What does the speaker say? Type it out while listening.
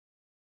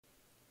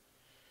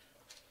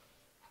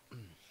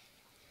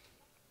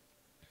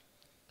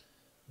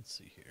Let's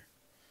see here.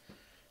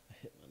 I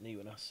hit my knee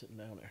when I was sitting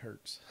down. It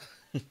hurts.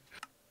 Put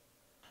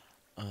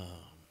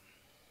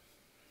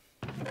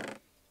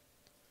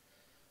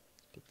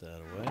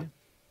that away. Okay,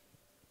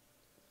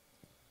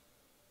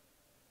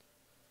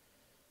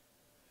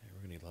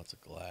 we're gonna need lots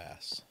of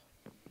glass.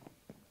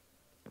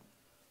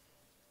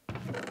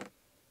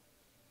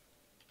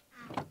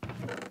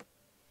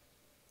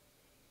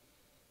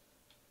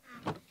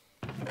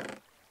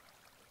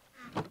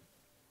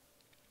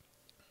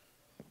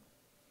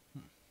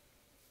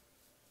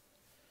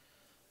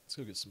 Let's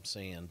go get some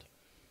sand.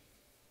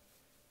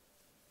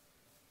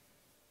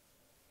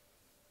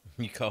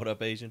 You caught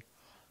up, Asian?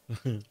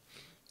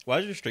 Why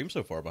is your stream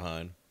so far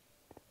behind?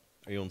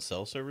 Are you on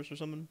cell service or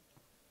something?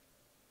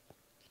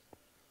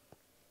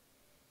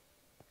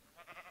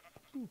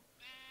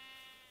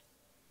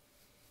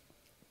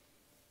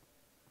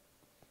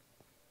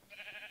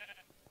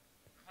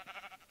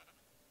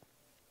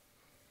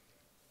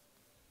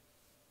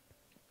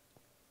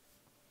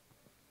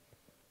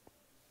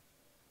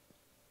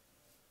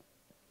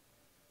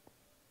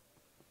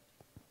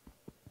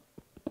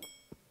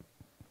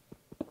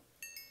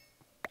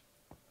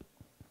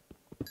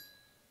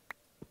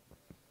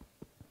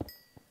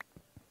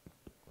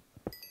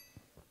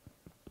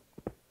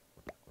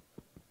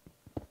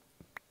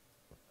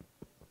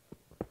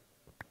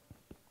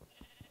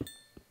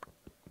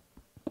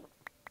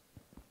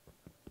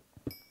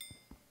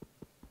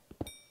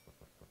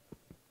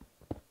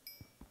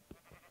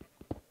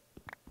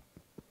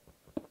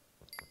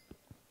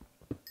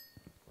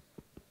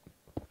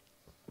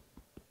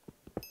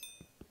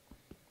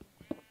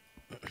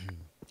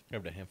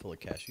 Grabbed a handful of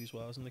cashews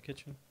while I was in the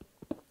kitchen.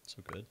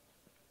 So good.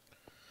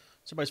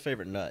 It's everybody's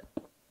favorite nut.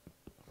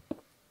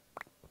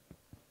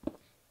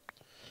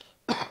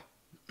 I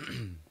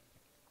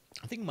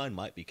think mine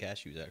might be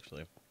cashews,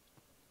 actually.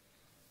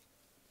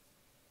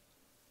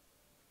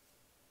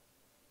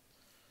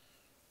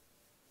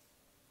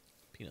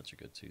 Peanuts are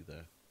good too,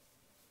 though.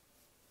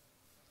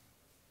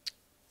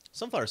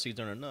 Sunflower seeds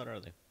aren't a nut, are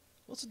they?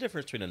 What's the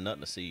difference between a nut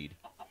and a seed?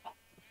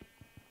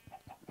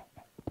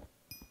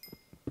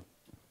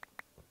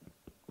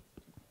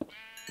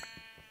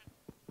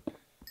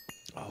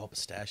 Oh,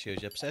 pistachios.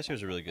 Yeah,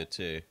 pistachios are really good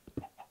too.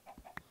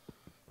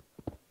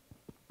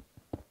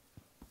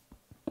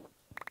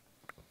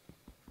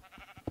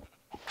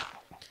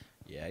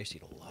 Yeah, I used to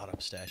eat a lot of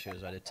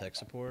pistachios. I did tech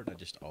support, and I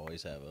just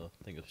always have a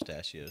thing of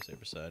pistachios there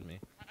beside me.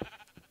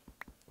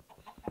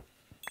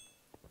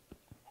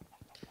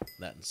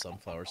 That and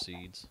sunflower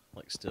seeds,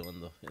 like still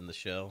in the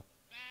shell.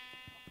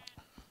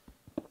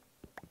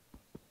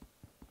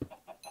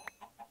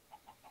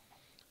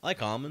 I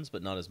like almonds,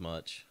 but not as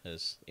much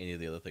as any of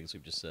the other things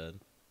we've just said.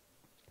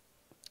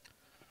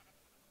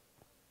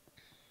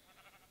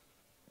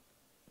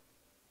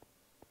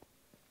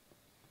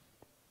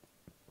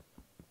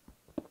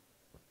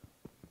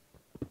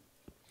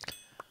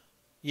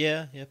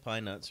 Yeah,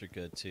 pine nuts are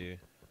good too.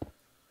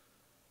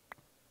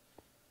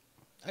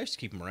 I used to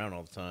keep them around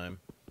all the time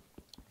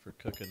for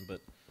cooking, but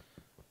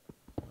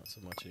not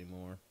so much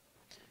anymore.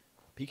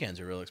 Pecans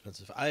are real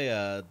expensive.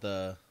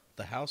 The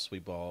house we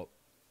bought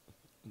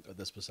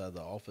that's beside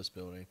the office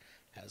building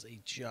has a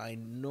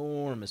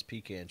ginormous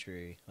pecan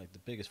tree, like the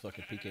biggest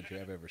fucking pecan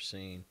tree I've ever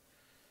seen.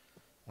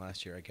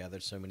 Last year I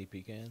gathered so many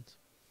pecans.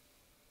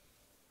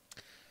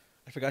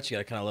 I forgot you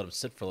gotta kind of let them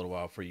sit for a little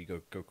while before you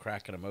go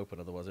cracking them open,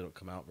 otherwise they don't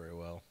come out very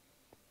well.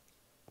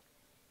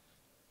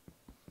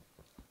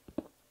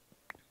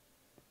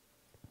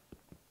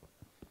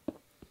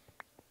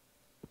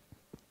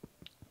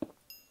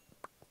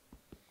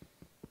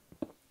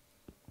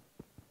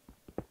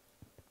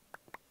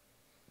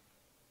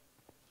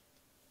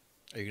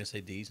 Are you gonna say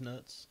these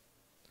nuts?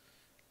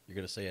 You're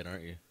gonna say it,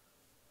 aren't you?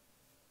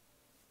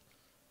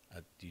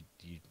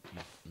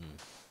 Mm.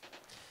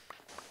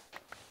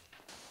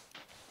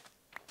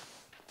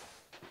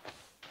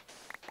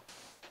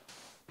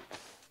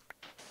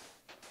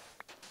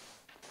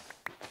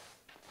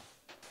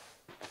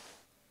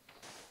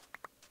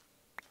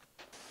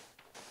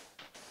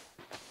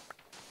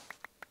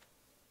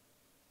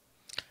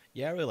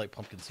 Yeah, I really like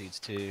pumpkin seeds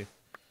too.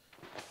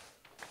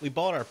 We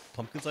bought our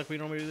pumpkins like we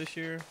normally do this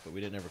year, but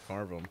we didn't ever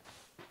carve them.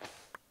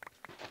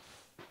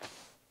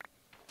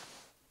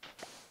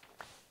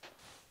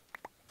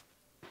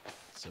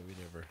 So we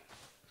never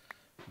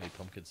made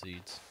pumpkin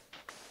seeds.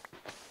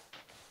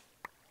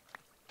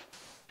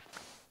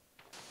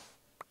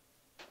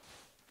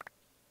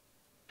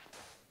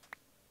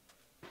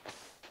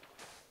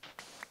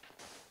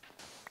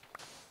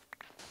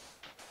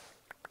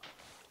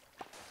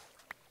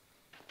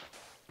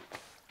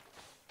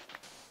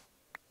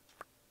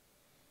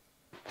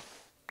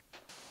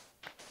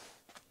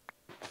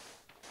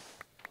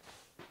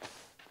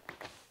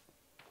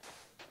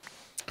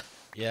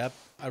 Yeah,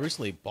 I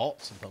recently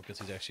bought some pumpkin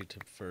seeds actually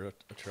for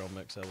a trail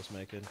mix I was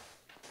making.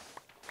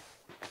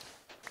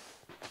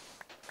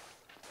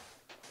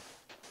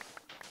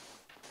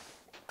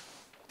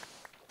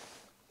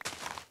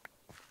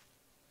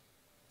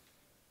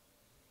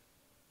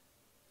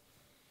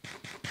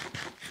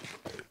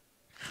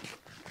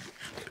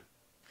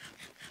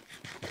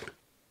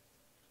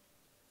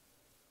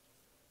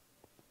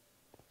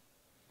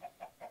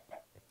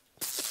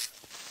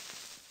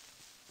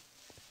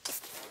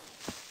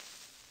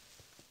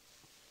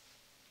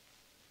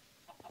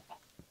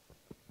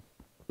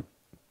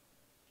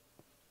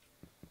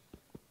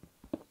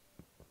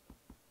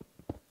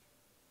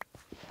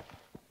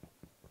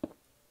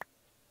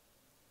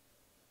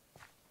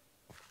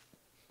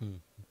 Hmm.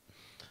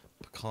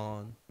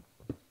 Pecan.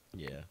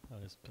 Yeah,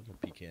 I'm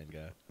a pecan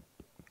guy.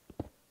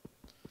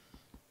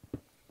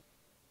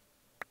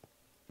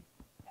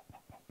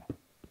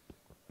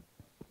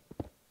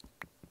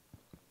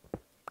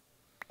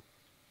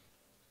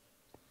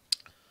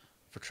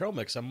 For trail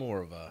mix, I'm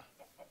more of a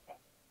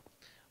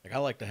like I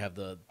like to have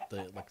the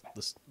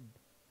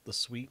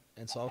sweet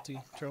and salty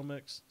trail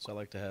mix. So I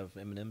like to have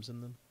M&Ms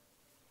in them.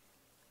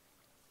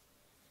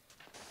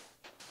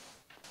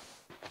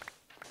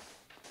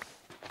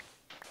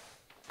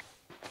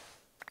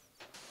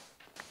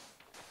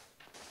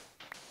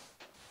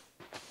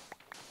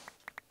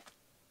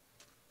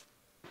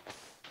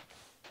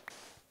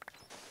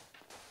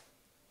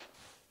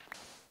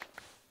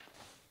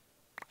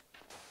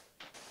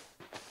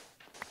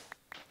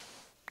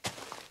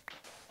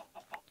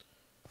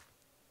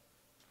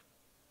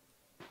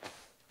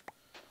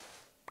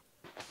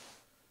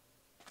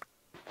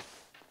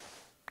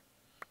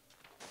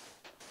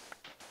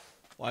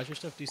 Why is your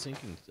stuff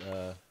desyncing,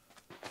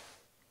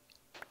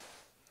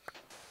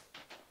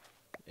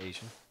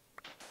 Asian?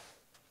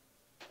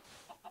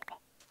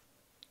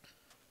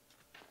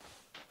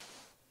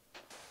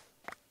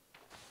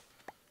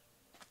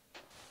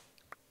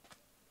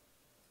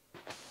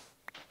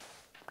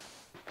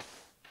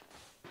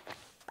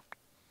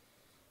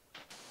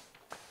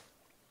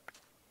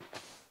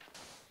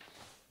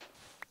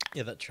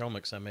 Yeah, that trail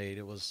mix I made,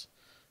 it was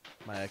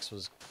my ex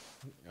was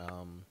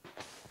um,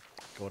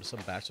 going to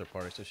some bachelor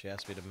party, so she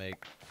asked me to make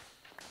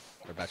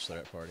or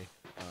bachelorette party.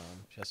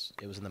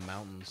 It was in the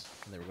mountains,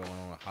 and they were going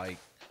on a hike.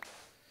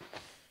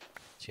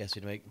 She asked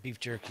me to make beef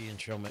jerky and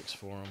trail mix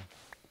for them,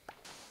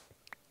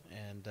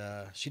 and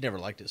she never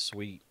liked it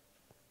sweet,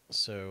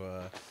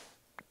 so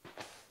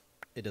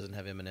it doesn't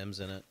have M&Ms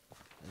in it.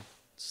 And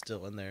it's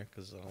still in there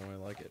because I don't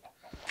really like it.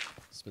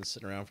 It's been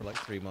sitting around for like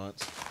 3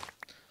 months.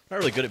 I'm not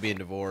really good at being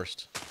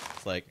divorced.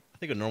 It's like I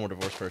think a normal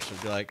divorced person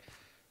would be like,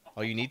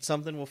 "Oh, you need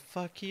something? Well,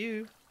 fuck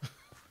you."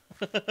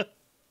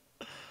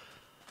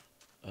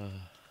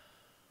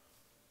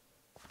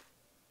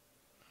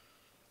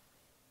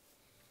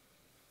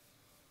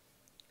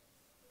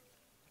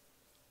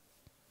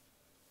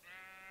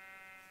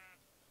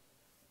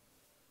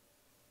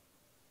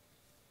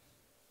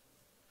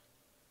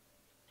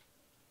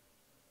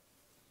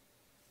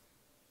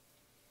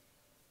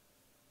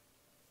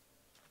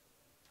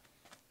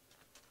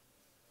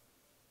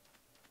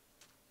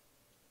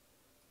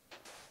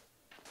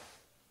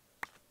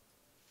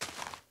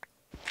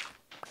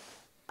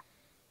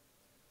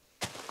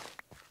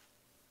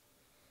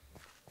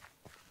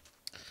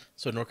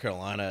 So in North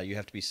Carolina, you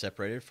have to be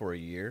separated for a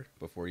year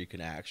before you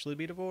can actually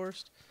be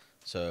divorced.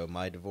 So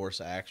my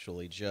divorce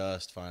actually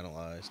just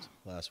finalized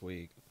last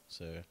week.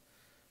 So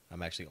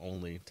I'm actually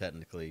only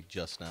technically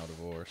just now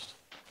divorced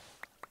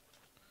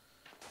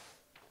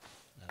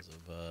as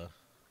of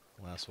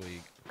last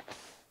week.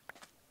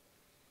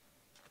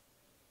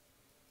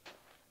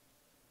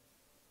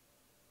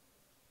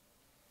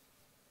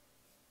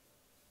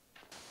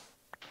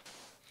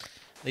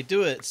 They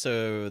do it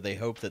so they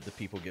hope that the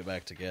people get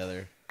back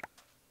together.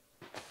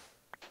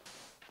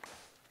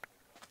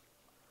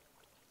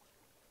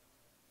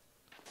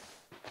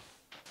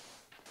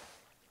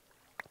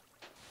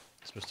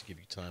 It's supposed to give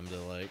you time to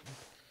like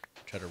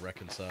try to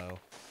reconcile.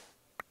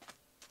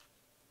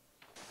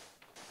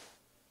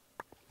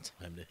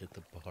 Time to hit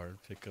the bar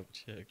and pick up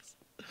chicks.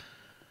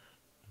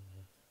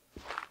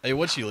 I mean,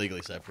 once you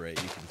legally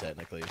separate, you can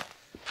technically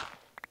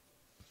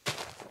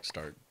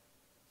start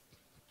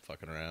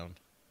fucking around.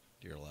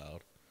 You're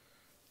allowed.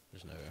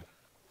 There's no.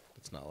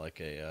 It's not like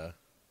a.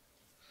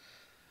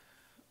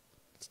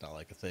 It's not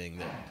like a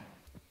thing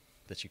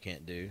that you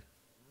can't do.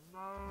 I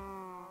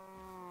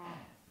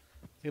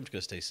think I'm just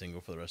gonna stay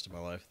single for the rest of my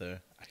life, though.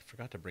 I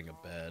forgot to bring a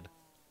bed.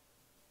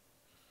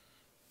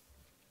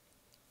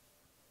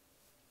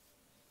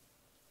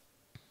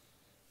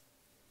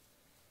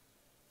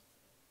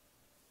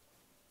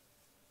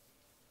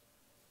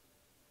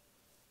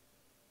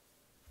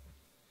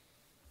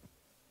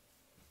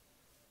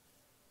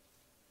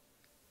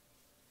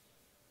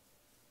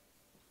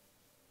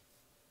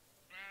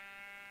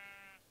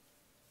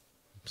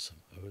 Some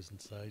O's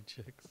and side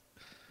chicks.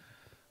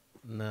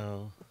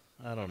 No,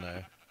 I don't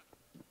know.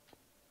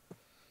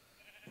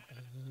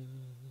 I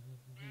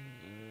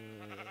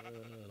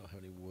don't have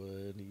any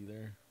wood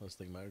either. I was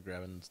thinking about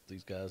grabbing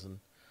these guys and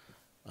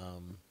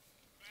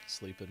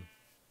sleeping.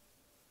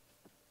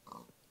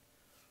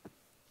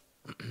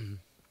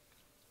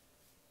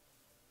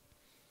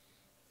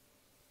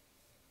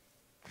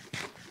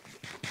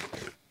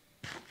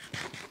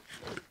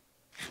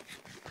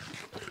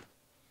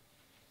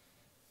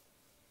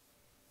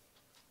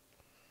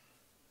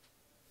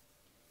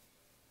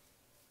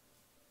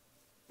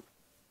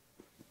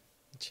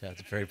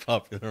 Chad's very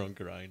popular on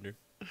Grindr.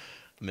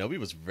 Melby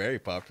was very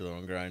popular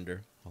on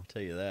Grindr. I'll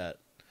tell you that.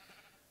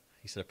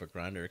 He set up a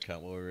Grindr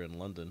account while we were in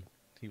London.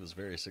 He was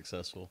very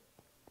successful.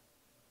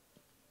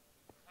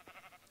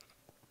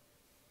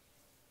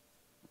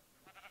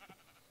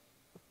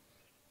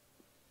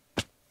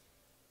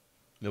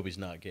 Melby's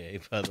not gay,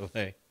 by the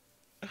way.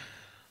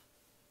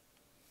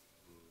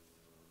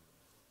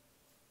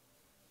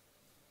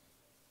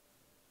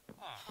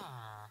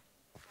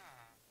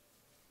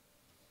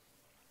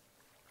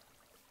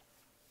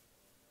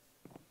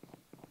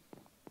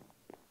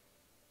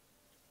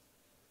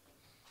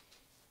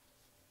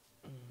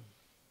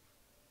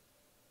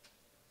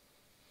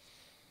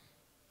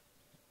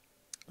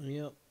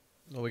 Yep.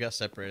 Well, we got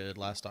separated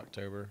last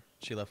October.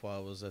 She left while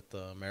I was at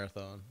the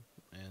marathon,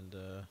 and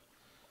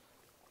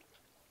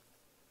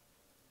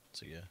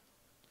so yeah,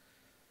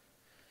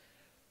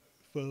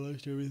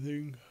 finalized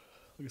everything.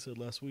 Like I said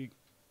last week,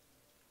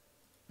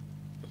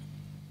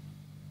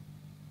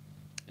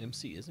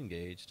 MC is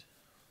engaged.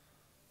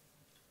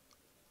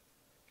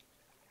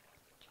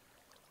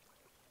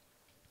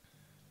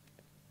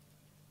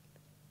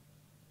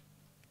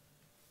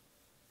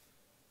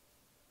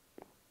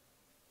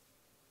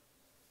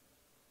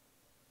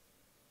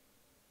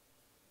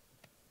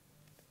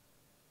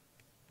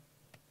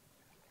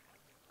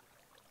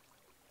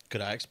 Could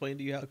I explain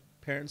to you how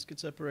parents get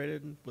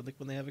separated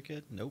when they have a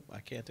kid? Nope, I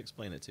can't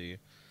explain it to you.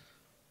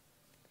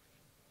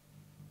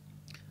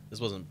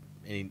 This wasn't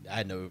any. I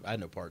had no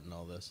part in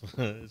all this.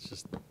 It's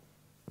just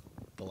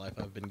the life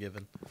I've been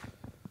given.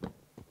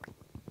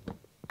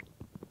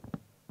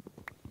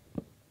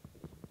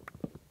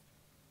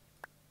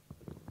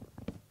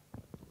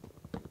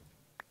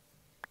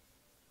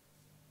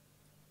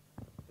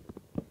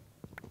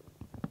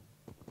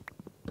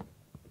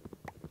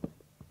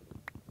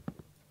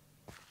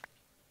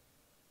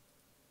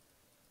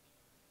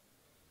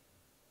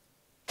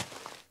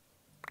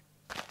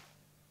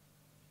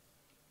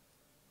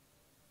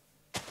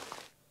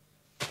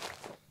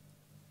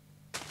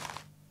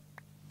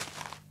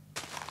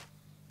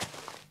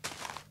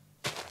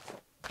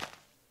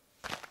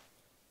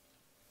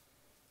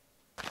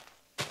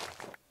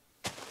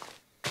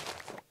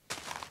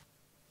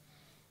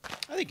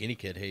 I think any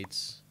kid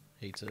hates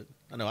it.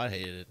 I know I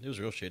hated it. It was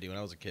real shitty when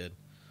I was a kid.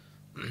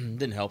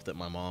 Didn't help that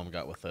my mom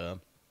got with a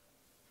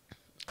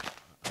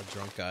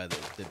drunk guy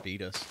that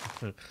beat us.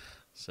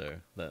 So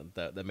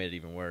that made it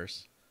even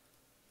worse.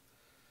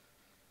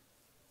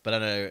 But I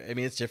know, I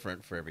mean, it's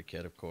different for every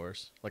kid, of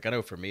course. Like, I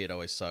know for me, it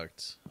always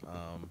sucked.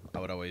 I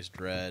would always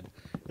dread.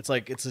 It's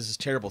like, it's this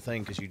terrible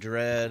thing because you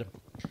dread.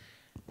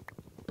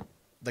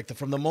 Like,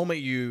 from the moment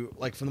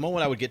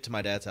I would get to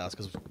my dad's house,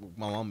 because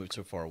my mom moved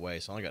so far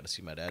away, so I only got to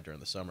see my dad during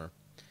the summer.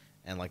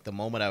 And, like, the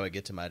moment I would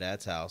get to my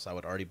dad's house, I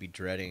would already be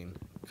dreading,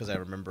 because I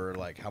remember,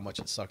 like, how much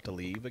it sucked to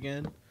leave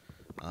again.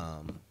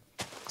 So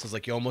it's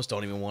like, you almost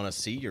don't even want to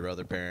see your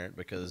other parent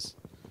because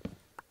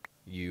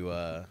you,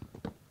 the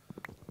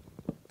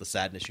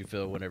sadness you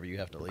feel whenever you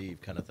have to leave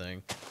kind of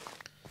thing.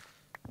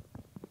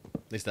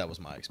 At least that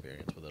was my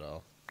experience with it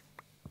all.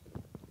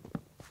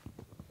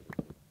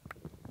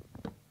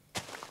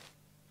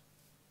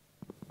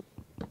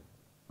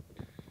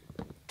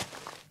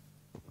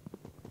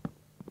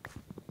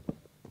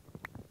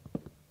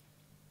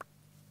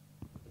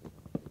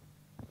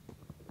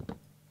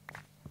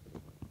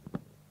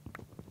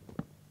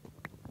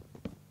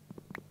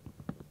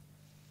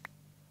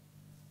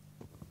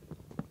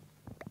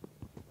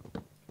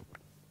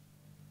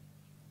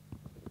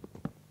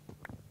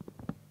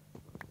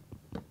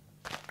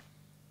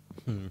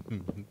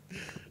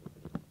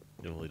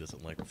 Emily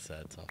doesn't like the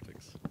sad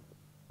topics.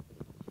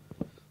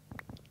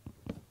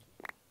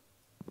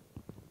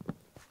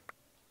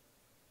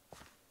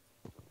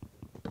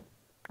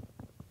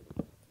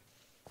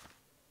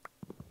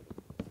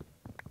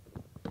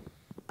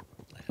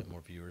 I have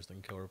more viewers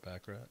than Killer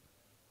Pack Rat.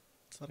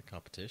 It's not a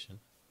competition.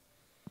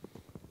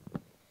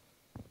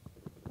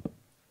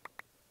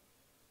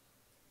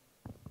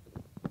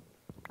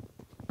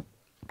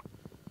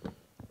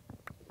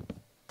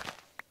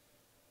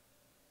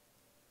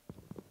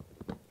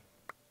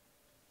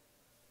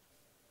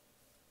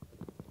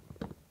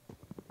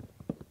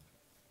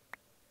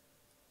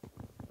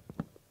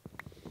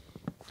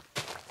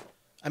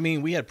 I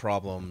mean, we had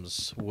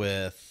problems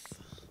with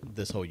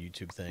this whole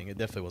YouTube thing. It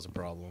definitely was a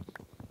problem.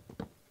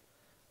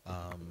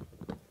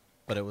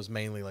 But it was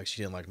mainly like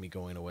she didn't like me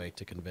going away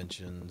to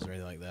conventions or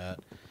anything like that,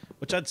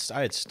 which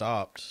I had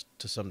stopped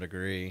to some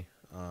degree.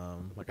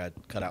 Like I'd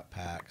cut out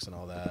packs and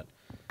all that.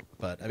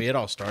 But I mean, it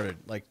all started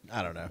like,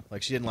 I don't know.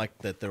 Like she didn't like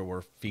that there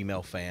were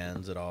female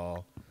fans at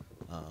all.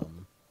 I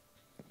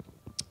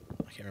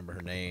can't remember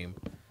her name,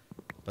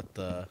 but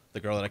the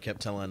girl that I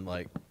kept telling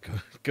like,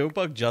 go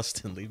bug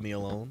Justin, leave me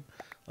alone.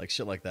 Like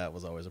shit like that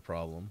was always a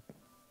problem.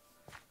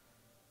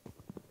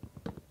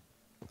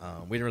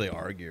 We didn't really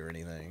argue or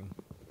anything.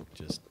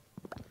 Just,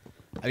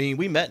 I mean,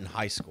 we met in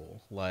high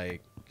school.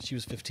 Like she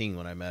was 15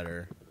 when I met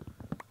her,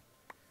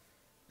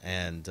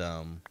 and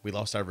we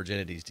lost our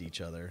virginities to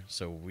each other.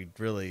 So we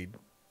really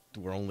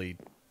were only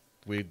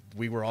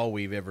we were all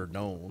we've ever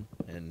known,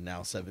 and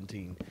now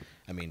 17.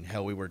 I mean,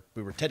 hell, we were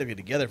technically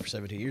together for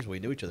 17 years. But we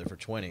knew each other for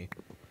 20.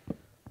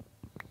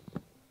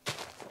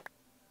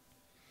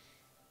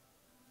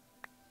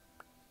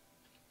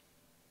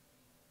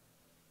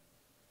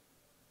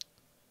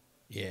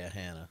 Yeah,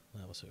 Hannah.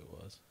 That was who it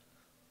was.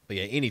 But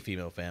yeah, any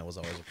female fan was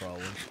always a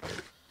problem.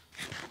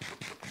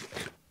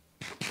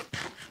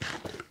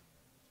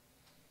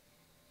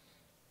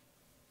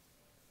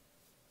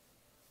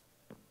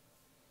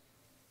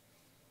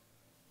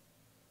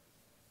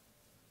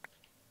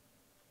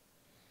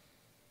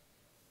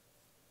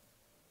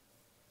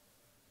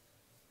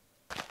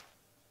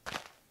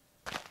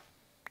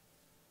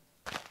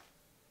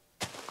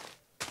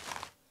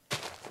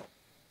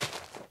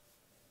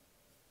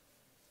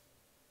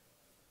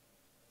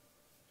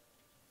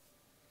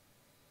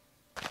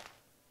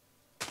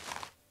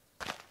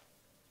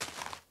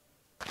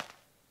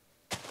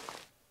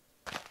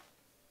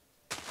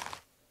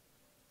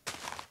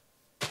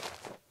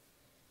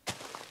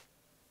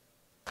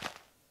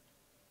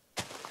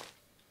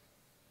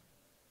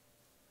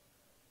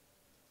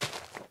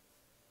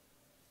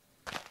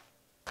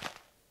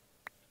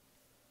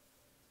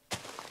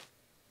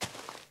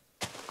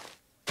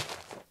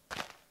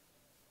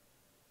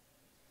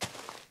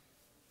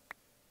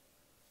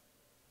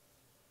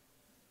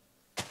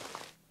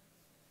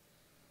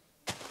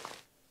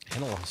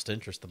 Hannah lost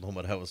interest the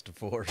moment I was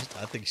divorced.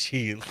 I think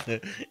she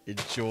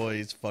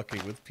enjoys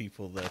fucking with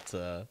people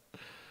that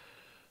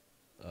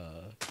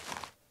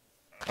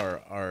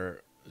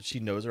are she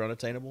knows are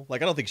unattainable.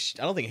 Like I don't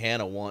think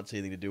Hannah wants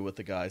anything to do with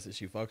the guys that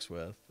she fucks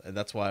with, and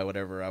that's why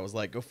whenever I was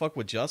like, go fuck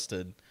with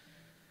Justin,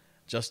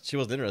 she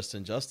wasn't interested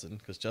in Justin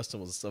because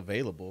Justin was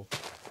available.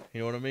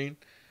 You know what I mean?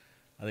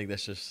 I think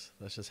that's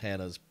just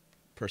Hannah's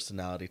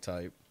personality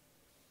type.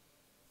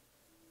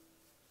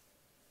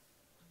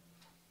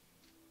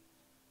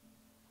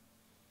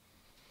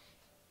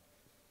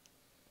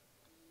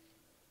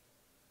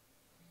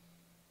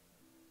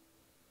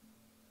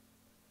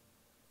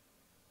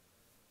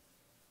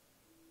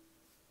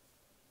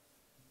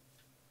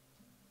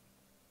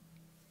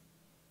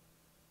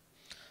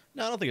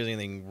 No, I don't think there's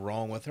anything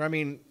wrong with her. I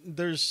mean,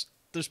 there's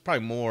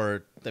probably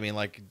more. I mean,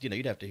 like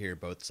you'd have to hear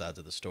both sides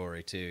of the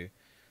story too.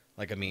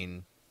 Like, I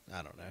mean,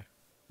 I don't know.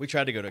 We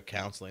tried to go to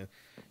counseling.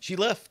 She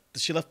left.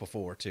 She left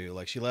before too.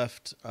 Like she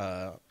left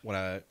when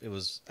I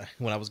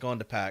was going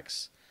to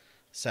PAX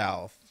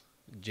South,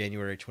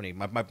 January 20.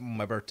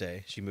 My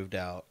birthday. She moved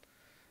out.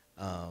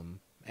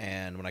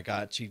 And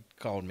when she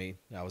called me.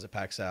 I was at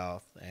PAX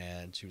South,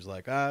 and she was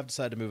like, I've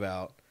decided to move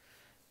out,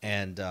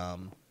 and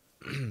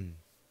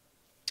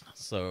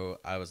so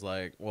I was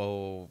like,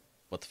 well,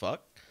 what the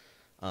fuck?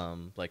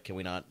 Like, can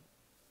we not?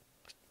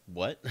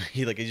 What?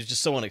 It was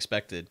just so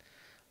unexpected.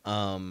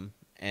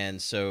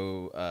 And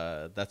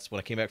so that's when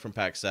I came back from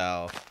PAX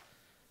South.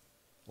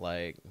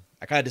 Like,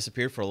 I kind of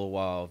disappeared for a little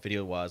while,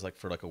 video wise, like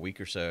for like a week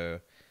or so.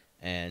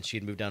 And she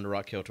had moved down to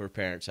Rock Hill to her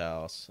parents'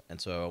 house,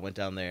 and so I went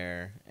down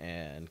there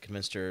and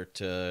convinced her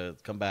to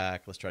come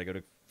back. Let's try to go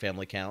to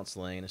family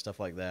counseling and stuff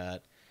like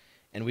that.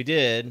 And we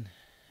did,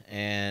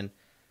 and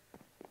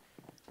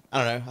I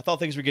don't know. I thought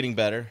things were getting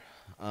better,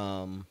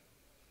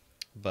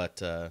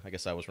 but I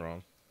guess I was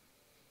wrong.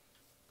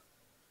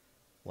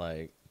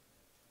 Like,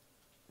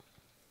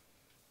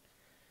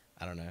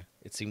 I don't know.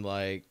 It seemed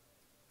like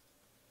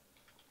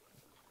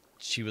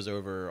she was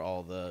over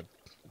all the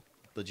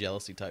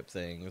jealousy type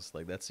things.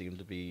 Like, that seemed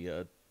to be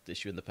a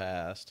issue in the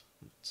past.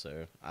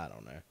 So, I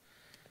don't know.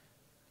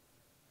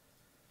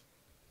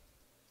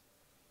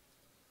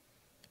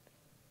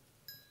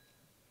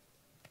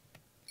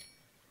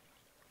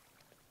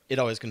 It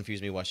always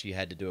confused me why she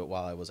had to do it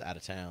while I was out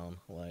of town.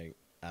 Like,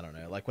 I don't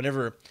know. Like, when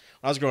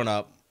I was growing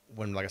up,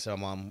 when, like I said,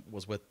 my mom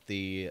was with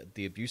the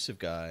abusive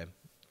guy,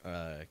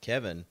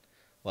 Kevin,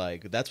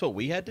 like, that's what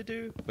we had to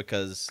do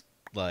because,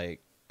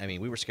 like, I mean,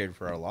 we were scared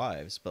for our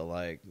lives, but,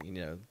 like,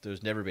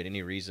 there's never been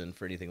any reason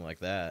for anything like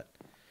that.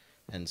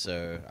 And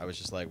so I was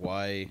just like,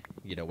 why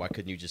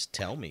couldn't you just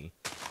tell me?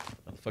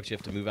 Why the fuck do you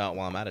have to move out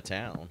while I'm out of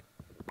town?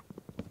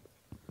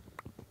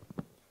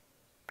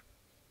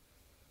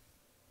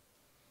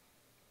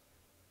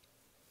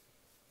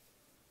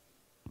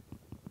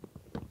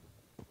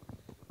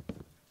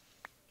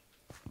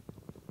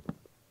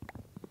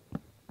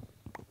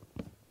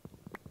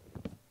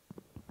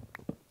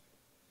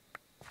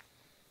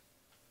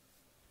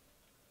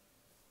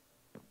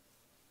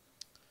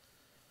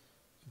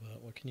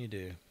 But what can you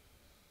do?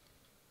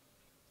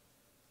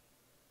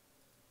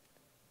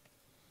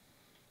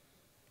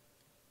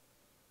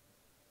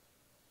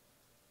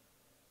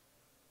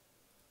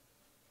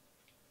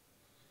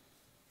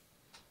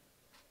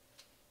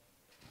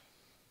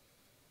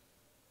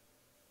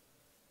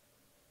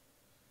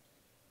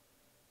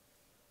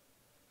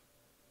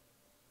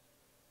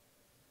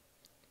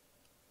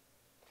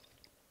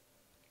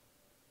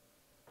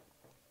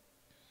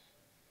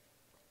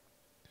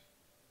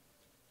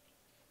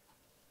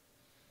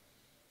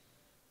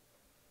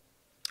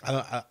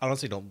 I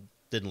honestly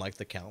didn't like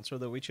the counselor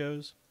that we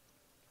chose.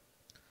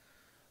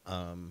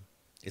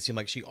 It seemed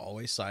like she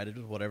always sided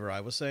with whatever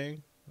I was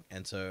saying,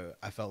 and so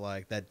I felt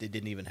like that it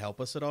didn't even help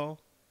us at all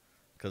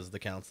because the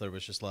counselor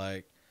was just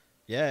like,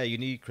 "Yeah,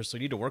 Crystal,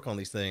 you need to work on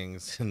these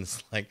things," and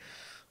it's like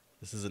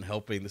this isn't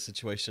helping the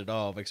situation at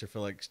all. It makes her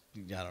feel like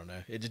I don't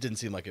know. It just didn't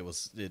seem like it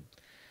was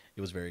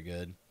very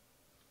good.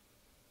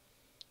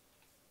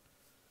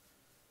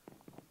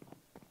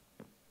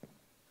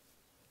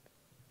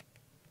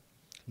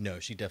 No,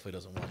 she definitely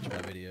doesn't watch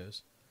my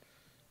videos.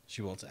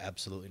 She wants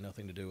absolutely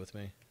nothing to do with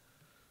me.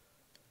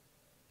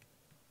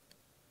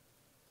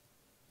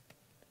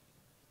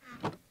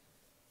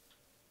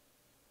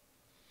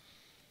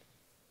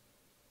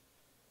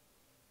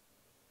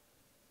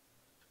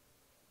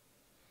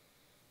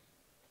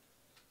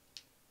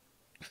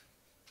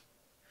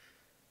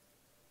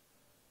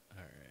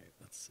 Alright,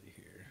 let's see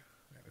here.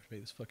 Alright, let's make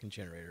this fucking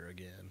generator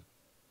again.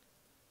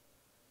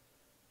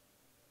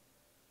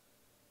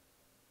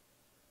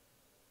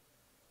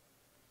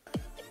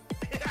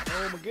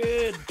 Oh my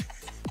god!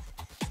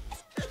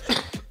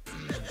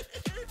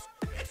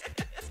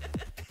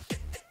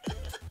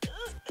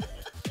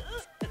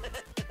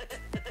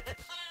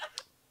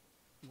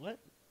 What?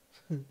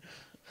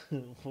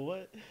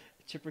 What?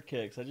 Chipper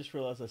Kicks, I just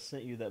realized I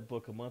sent you that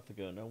book a month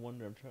ago. No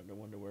wonder I'm trying to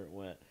wonder where it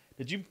went.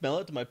 Did you mail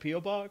it to my P.O.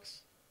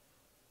 box?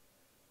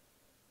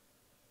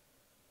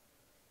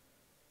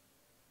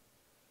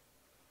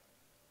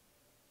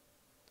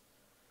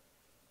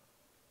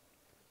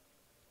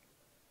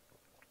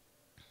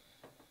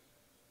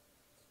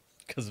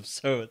 Because if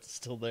so, it's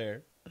still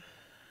there.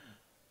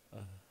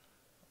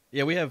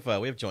 Yeah, we have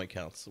joint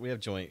counts. We have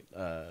joint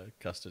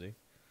custody.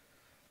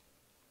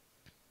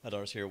 My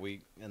daughter's here a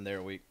week and there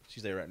a week.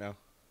 She's there right now.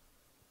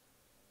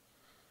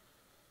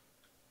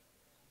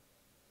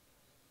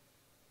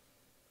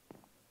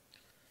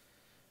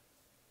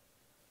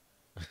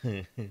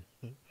 I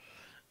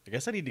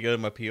guess I need to go to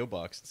my PO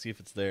box and see if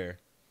it's there.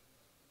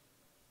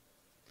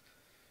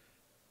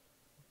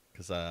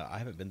 Because I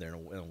haven't been there in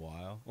a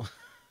while.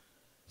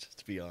 Just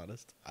to be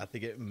honest, I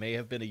think it may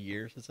have been a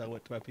year since I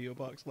went to my PO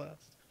box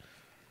last.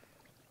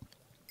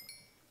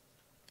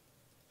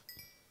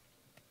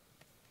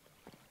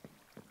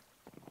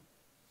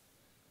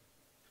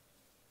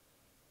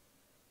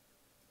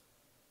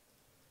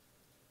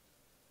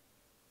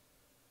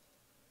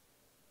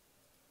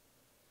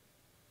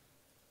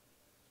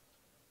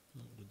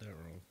 I did that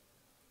wrong.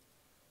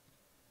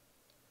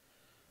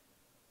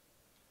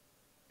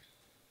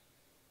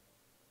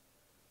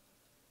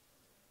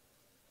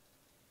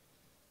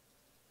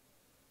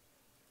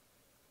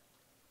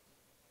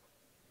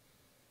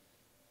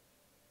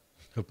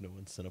 Hope no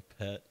one sent a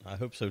pet. I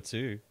hope so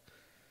too.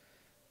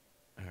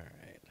 All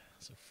right.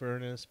 So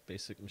furnace,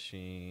 basic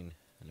machine,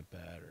 and a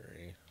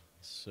battery.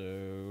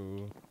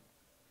 So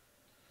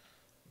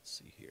let's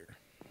see here.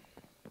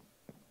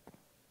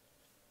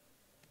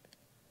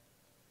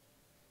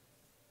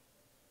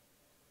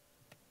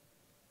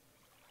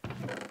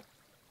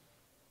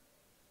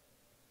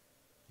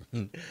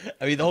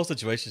 I mean, the whole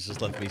situation's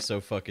just left me so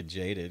fucking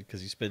jaded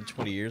because you spend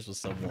 20 years with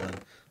someone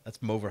that's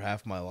over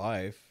half my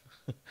life.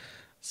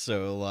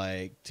 So,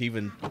 like,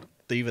 even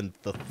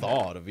the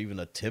thought of even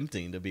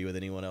attempting to be with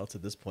anyone else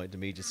at this point to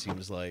me just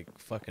seems like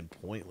fucking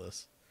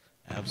pointless.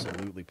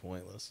 Absolutely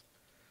pointless.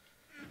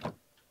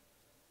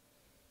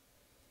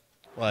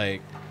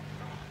 Like,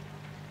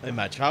 in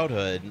my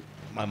childhood,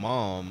 my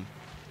mom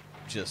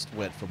just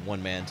went from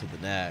one man to the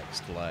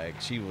next. Like,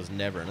 she was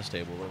never in a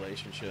stable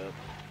relationship.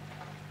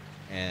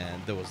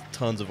 And there was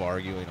tons of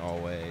arguing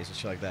always and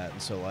shit like that.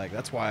 And so, like,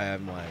 that's why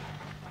I'm, like,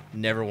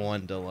 never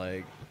one to,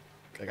 like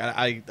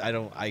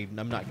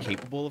I'm not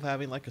capable of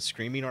having, like, a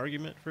screaming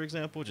argument, for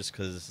example, just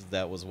because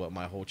that was what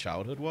my whole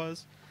childhood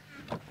was.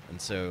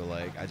 And so,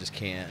 like, I just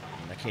can't,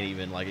 I can't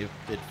even, like, it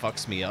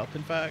fucks me up,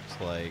 in fact.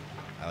 Like,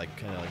 I, like,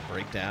 kind of, like,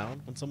 break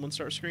down when someone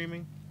starts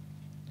screaming.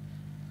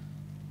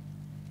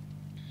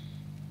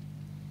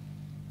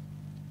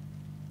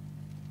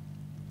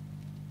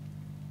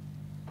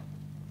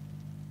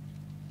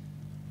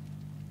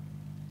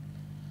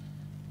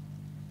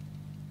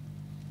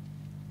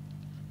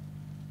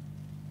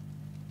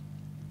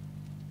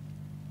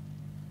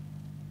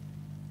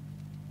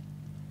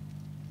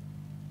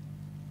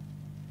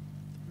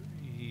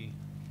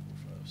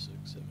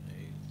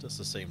 Just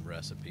the same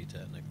recipe,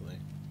 technically.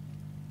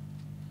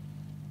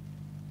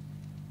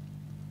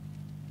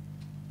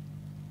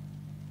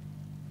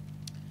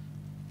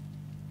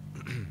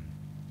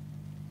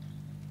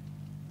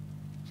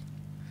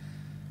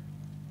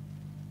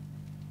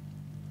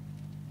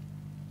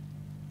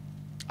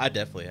 I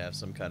definitely have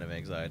some kind of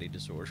anxiety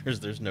disorders.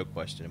 There's no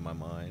question in my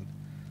mind.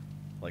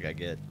 Like, I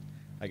get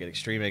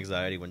extreme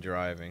anxiety when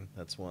driving.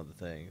 That's one of the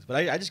things.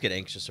 But I just get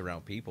anxious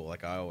around people,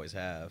 like I always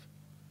have.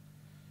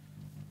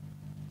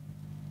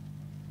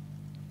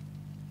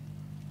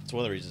 It's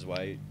one of the reasons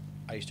why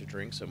I used to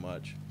drink so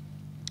much.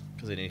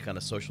 Because in any kind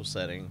of social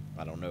setting,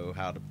 I don't know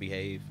how to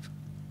behave.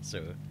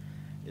 So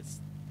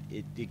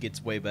it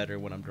gets way better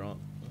when I'm drunk.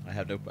 I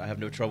have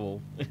no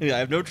trouble I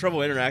have no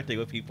trouble interacting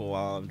with people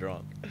while I'm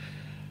drunk.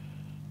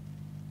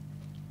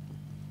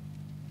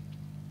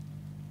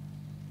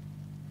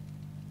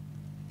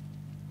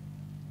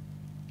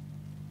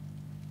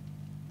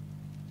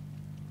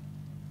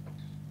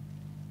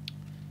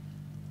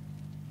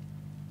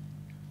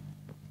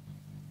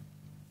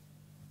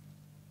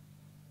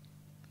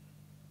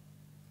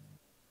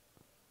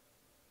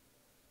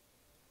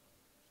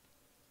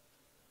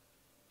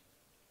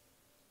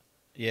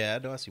 Yeah, I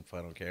know I seem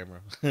fine on camera.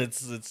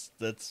 It's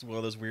that's one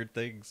of those weird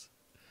things.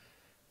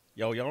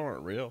 Y'all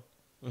aren't real.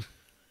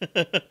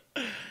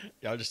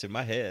 Y'all just in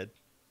my head.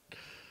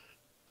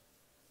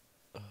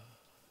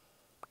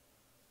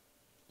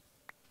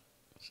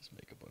 Let's just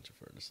make a bunch of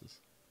furnaces.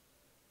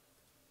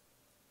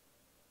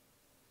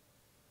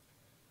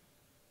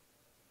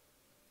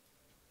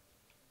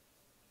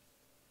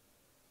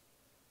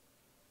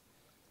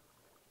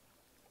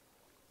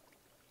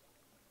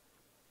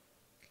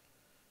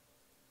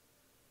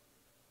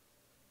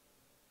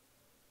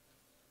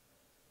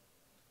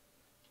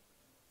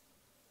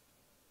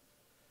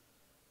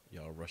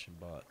 Y'all Russian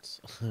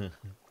bots.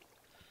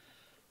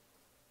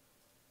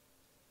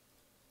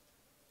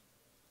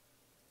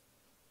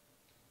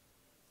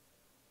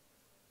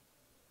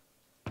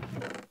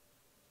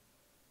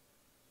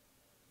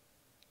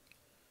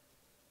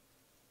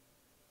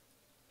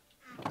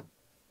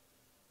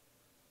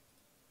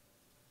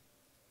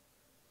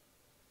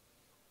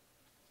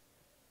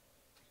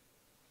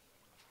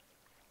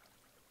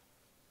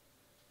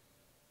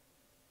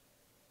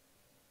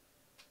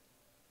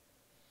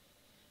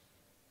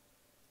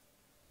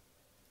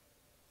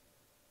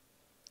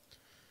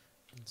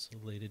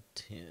 Insulated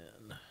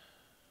tin.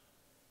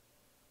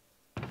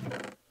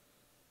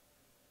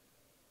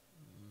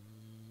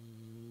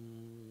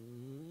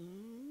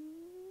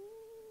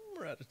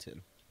 We're out of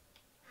tin.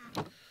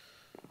 Oh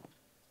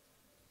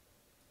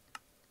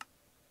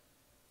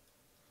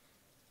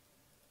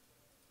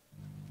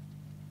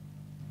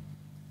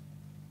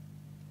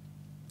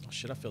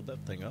shit, I filled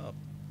that thing up.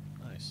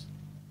 Nice.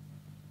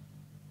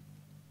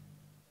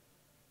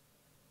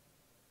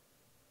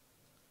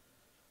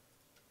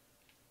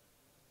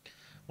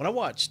 When I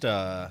watched,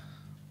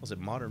 was it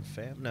Modern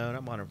Family? No,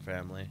 not Modern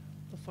Family.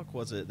 What the fuck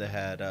was it that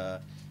had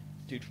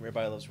dude from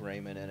Everybody Loves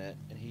Raymond in it,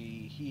 and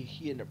he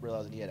ended up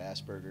realizing he had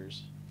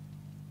Asperger's.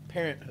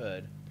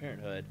 Parenthood.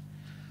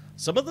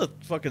 Some of the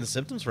fucking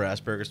symptoms for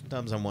Asperger's,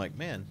 sometimes I'm like,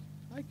 man,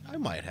 I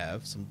might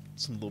have some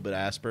little bit of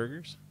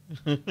Asperger's.